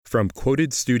From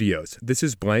Quoted Studios, this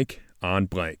is Blank on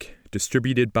Blank,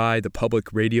 distributed by the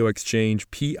public radio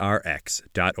exchange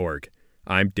prx.org.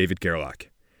 I'm David Gerlach.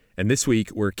 And this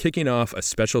week, we're kicking off a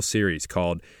special series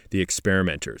called The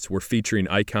Experimenters. We're featuring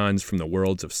icons from the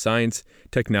worlds of science,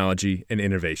 technology, and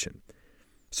innovation.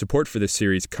 Support for this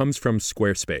series comes from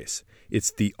Squarespace.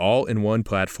 It's the all-in-one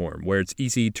platform where it's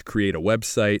easy to create a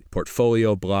website,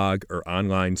 portfolio, blog, or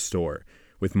online store.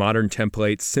 With modern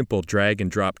templates, simple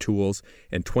drag-and-drop tools,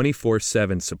 and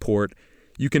 24/7 support,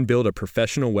 you can build a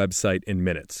professional website in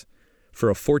minutes.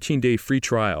 For a 14-day free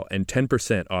trial and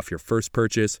 10% off your first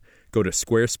purchase, go to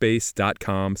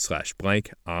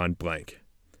squarespace.com/blank-on-blank.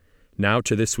 Now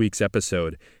to this week's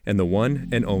episode and the one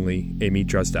and only Amy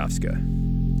Drozdowska.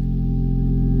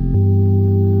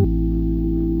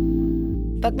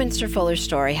 Buckminster Fuller's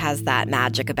story has that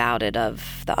magic about it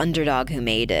of the underdog who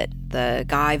made it, the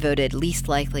guy voted least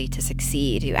likely to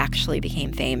succeed who actually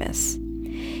became famous.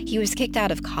 He was kicked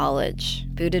out of college,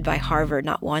 booted by Harvard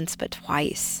not once but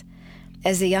twice.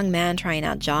 As a young man trying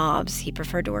out jobs, he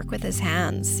preferred to work with his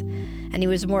hands, and he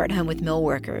was more at home with mill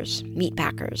workers, meat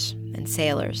packers, and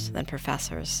sailors than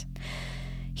professors.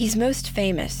 He's most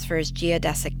famous for his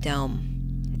geodesic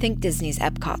dome. Think Disney's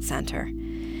Epcot Center.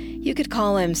 You could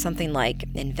call him something like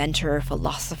inventor,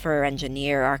 philosopher,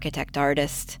 engineer, architect,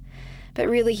 artist, but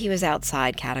really he was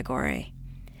outside category.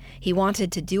 He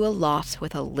wanted to do a lot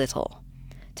with a little,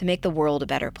 to make the world a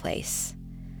better place.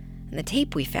 And the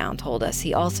tape we found told us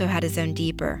he also had his own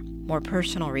deeper, more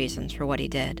personal reasons for what he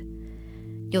did.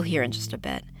 You'll hear in just a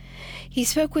bit. He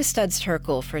spoke with Studs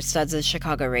Terkel for Studs'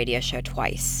 Chicago radio show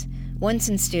twice, once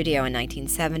in studio in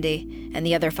 1970 and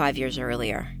the other 5 years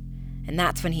earlier. And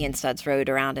that's when he and Studs rode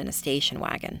around in a station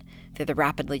wagon through the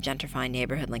rapidly gentrifying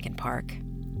neighborhood Lincoln Park.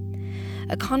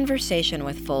 A conversation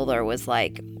with Fuller was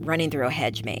like running through a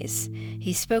hedge maze.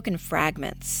 He spoke in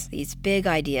fragments, these big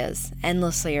ideas,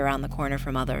 endlessly around the corner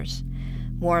from others,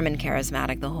 warm and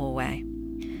charismatic the whole way.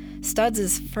 Studs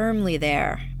is firmly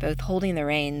there, both holding the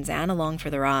reins and along for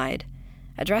the ride,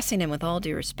 addressing him with all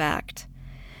due respect.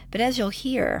 But as you'll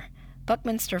hear,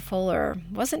 Buckminster Fuller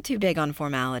wasn't too big on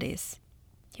formalities.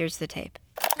 Here's the tape.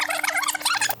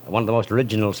 One of the most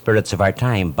original spirits of our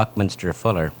time, Buckminster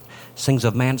Fuller, sings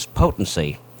of man's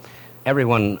potency.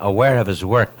 Everyone aware of his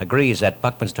work agrees that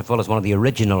Buckminster Fuller is one of the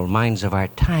original minds of our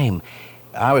time.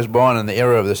 I was born in the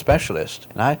era of the specialist,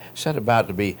 and I set about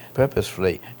to be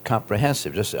purposefully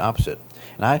comprehensive, just the opposite.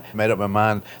 And I made up my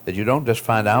mind that you don't just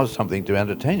find out something to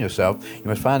entertain yourself, you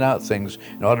must find out things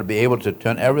in order to be able to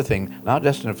turn everything, not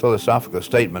just in a philosophical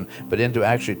statement, but into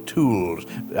actually tools.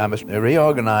 I must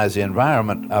reorganize the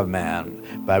environment of man,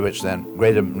 by which then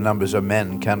greater numbers of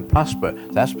men can prosper.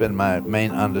 That's been my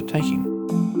main undertaking.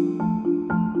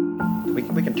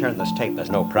 We can turn this tape, there's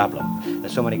no problem.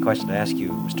 There's so many questions to ask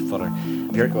you, Mr. Fuller.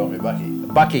 You call me Bucky.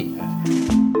 Bucky.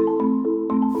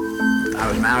 I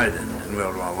was married in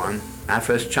World War I. Our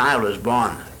first child was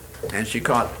born, and she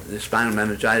caught the spinal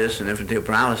meningitis and infantile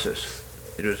paralysis.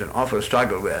 It was an awful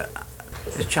struggle.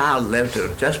 This child lived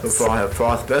to just before her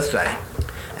 4th birthday,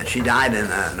 and she died in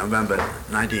November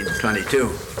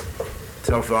 1922.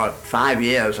 So for 5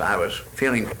 years, I was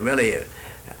feeling really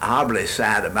horribly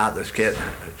sad about this kid.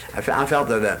 I felt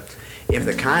that if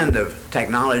the kind of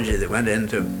technology that went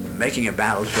into making a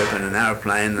battleship and an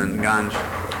airplane and guns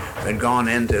had gone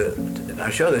into,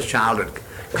 I'm sure this child had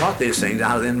caught these things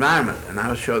out of the environment, and I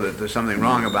was sure that there's something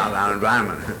wrong about our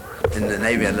environment. In the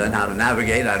Navy, I learned how to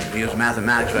navigate. I used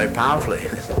mathematics very powerfully.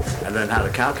 I learned how to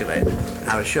calculate.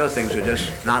 I was sure things were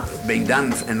just not being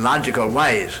done in logical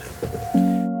ways.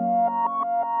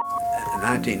 In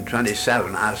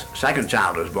 1927, our second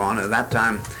child was born. At that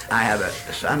time, I had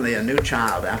suddenly a new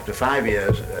child after 5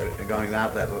 years going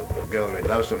without that little girl we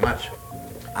loved so much.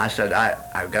 I said,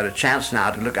 I've got a chance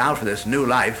now to look out for this new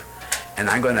life,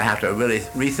 and I'm going to have to really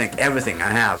rethink everything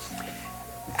I have.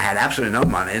 I had absolutely no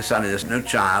money, and suddenly this new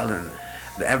child, and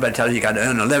everybody tells you got to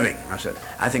earn a living. I said,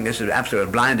 I think this is an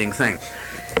absolute blinding thing.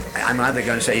 I'm either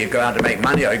going to say you go out to make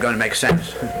money or you're going to make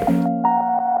sense.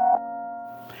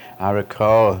 I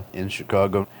recall in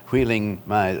Chicago wheeling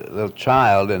my little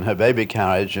child in her baby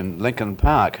carriage in Lincoln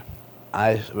Park.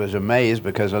 I was amazed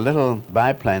because a little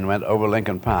biplane went over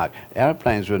Lincoln Park.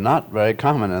 Airplanes were not very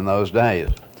common in those days.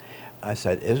 I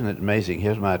said, isn't it amazing?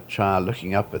 Here's my child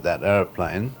looking up at that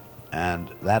airplane,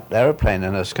 and that airplane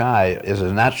in the sky is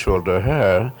as natural to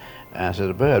her as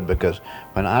a bird, because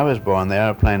when I was born, the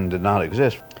airplane did not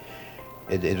exist.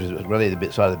 It was really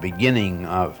sort of the beginning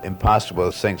of impossible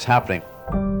things happening.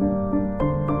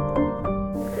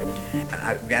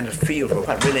 I began to feel for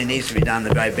what really needs to be done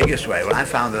the very biggest way. Well, I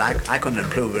found that I couldn't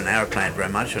improve an airplane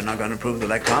very much. I'm not going to improve the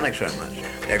electronics very much.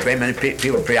 There are a great many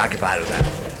people preoccupied with that.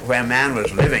 Where man was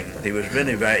living, he was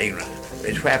really very ignorant.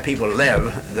 It's where people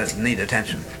live that need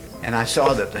attention. And I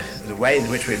saw that the way in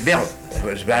which we built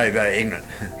was very, very ignorant.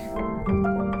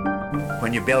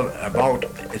 When you build a boat,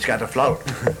 it's got to float.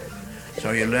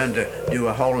 So you learn to do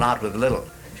a whole lot with little.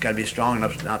 It's got to be strong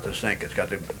enough not to sink. It's got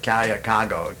to carry a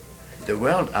cargo. The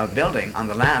world of building on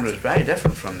the land was very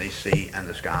different from the sea and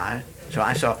the sky. So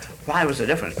I saw, why was the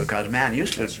difference? Because man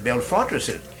used to build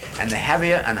fortresses. And the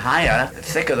heavier and higher, the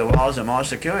thicker the walls, the more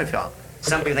secure he felt.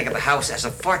 Some people think of the house as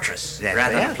a fortress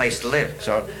rather than a place to live.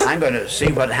 So I'm going to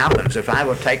see what happens if I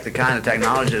will take the kind of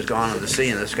technology that's going on in the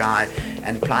sea and the sky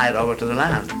and apply it over to the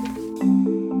land.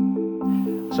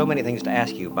 So many things to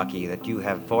ask you, Bucky, that you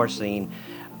have foreseen.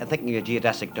 Thinking of a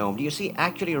geodesic dome, do you see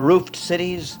actually roofed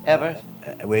cities ever?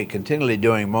 We're continually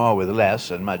doing more with less,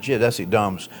 and my geodesic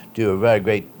domes do a very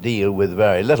great deal with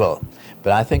very little.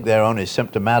 But I think they're only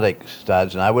symptomatic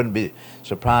studs, and I wouldn't be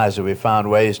surprised if we found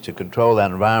ways to control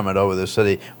that environment over the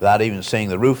city without even seeing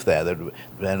the roof there. There'd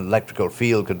be an electrical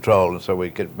field control, and so we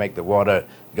could make the water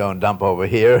go and dump over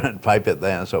here and pipe it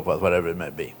there and so forth, whatever it may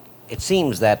be. It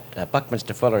seems that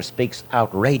Buckminster Fuller speaks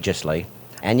outrageously,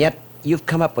 and yet you've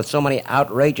come up with so many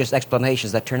outrageous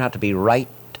explanations that turn out to be right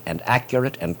and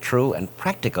accurate and true and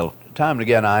practical. Time and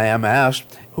again I am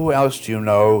asked, who else do you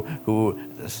know who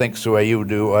thinks the way you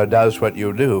do or does what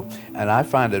you do? And I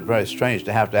find it very strange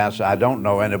to have to answer, I don't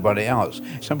know anybody else,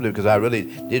 simply because I really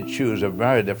did choose a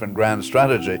very different grand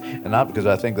strategy, and not because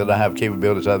I think that I have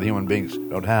capabilities other human beings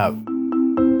don't have.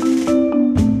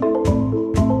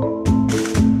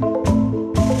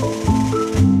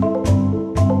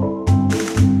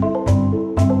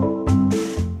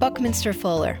 Buckminster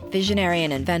Fuller, visionary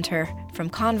and inventor, from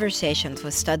Conversations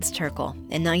with Studs Terkel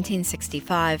in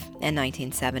 1965 and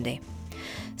 1970.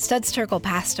 Studs Terkel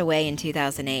passed away in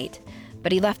 2008,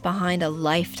 but he left behind a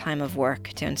lifetime of work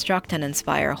to instruct and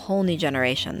inspire whole new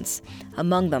generations,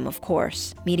 among them, of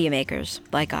course, media makers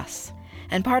like us.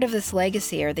 And part of this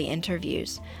legacy are the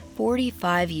interviews,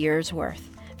 45 years worth,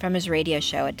 from his radio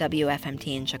show at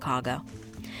WFMT in Chicago.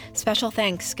 Special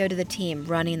thanks go to the team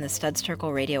running the Studs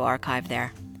Terkel radio archive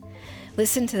there.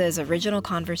 Listen to those original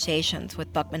conversations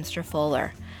with Buckminster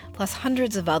Fuller, plus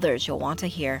hundreds of others you'll want to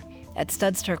hear at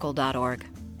studsterkel.org.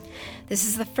 This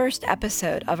is the first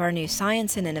episode of our new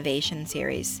Science and Innovation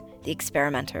series, The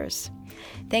Experimenters.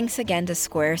 Thanks again to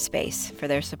Squarespace for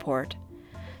their support.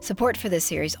 Support for this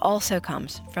series also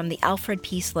comes from the Alfred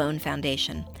P. Sloan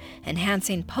Foundation,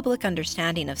 enhancing public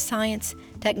understanding of science,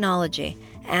 technology,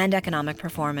 and economic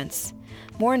performance.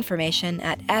 More information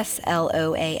at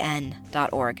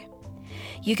sloan.org.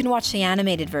 You can watch the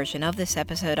animated version of this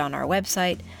episode on our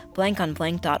website,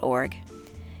 blankonblank.org.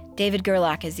 David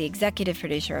Gerlach is the executive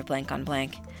producer of Blank on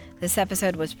Blank. This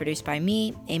episode was produced by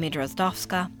me, Amy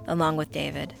Drozdowska, along with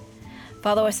David.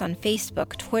 Follow us on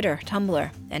Facebook, Twitter, Tumblr,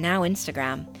 and now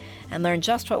Instagram, and learn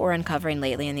just what we're uncovering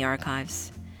lately in the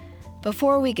archives.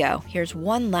 Before we go, here's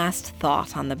one last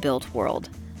thought on the built world,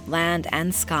 land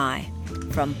and sky,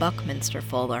 from Buckminster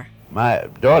Fuller. My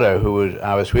daughter,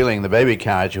 I was wheeling the baby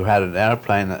carriage, who had an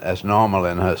airplane as normal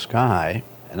in her sky,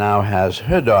 now has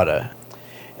her daughter.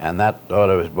 And that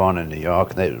daughter was born in New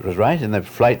York. It was right in the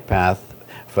flight path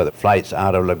for the flights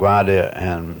out of LaGuardia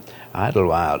and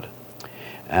Idlewild.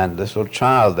 And this little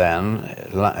child then,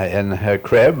 in her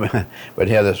crib, would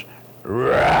hear this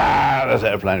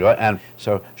airplane go. And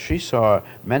so she saw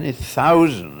many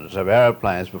thousands of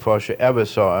airplanes before she ever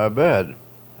saw a bird.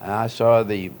 I saw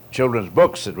the children's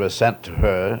books that were sent to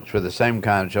her, which were the same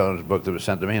kind of children's book that was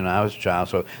sent to me when I was a child.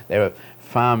 So they were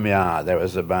farmyard. There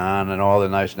was the barn and all the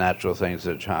nice natural things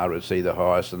that a child would see, the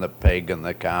horse and the pig and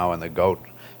the cow and the goat,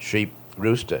 sheep,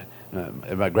 rooster.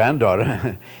 My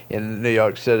granddaughter in New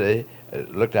York City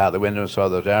looked out the window and saw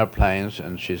those airplanes,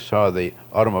 and she saw the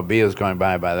automobiles going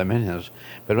by the millions.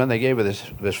 But when they gave her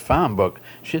this farm book,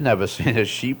 she'd never seen a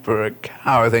sheep or a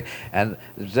cow or thing. And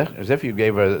as if you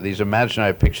gave her these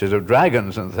imaginary pictures of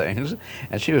dragons and things,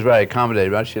 and she was very accommodating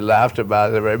about it. She laughed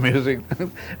about it, very amusing,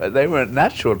 but they weren't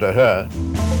natural to her.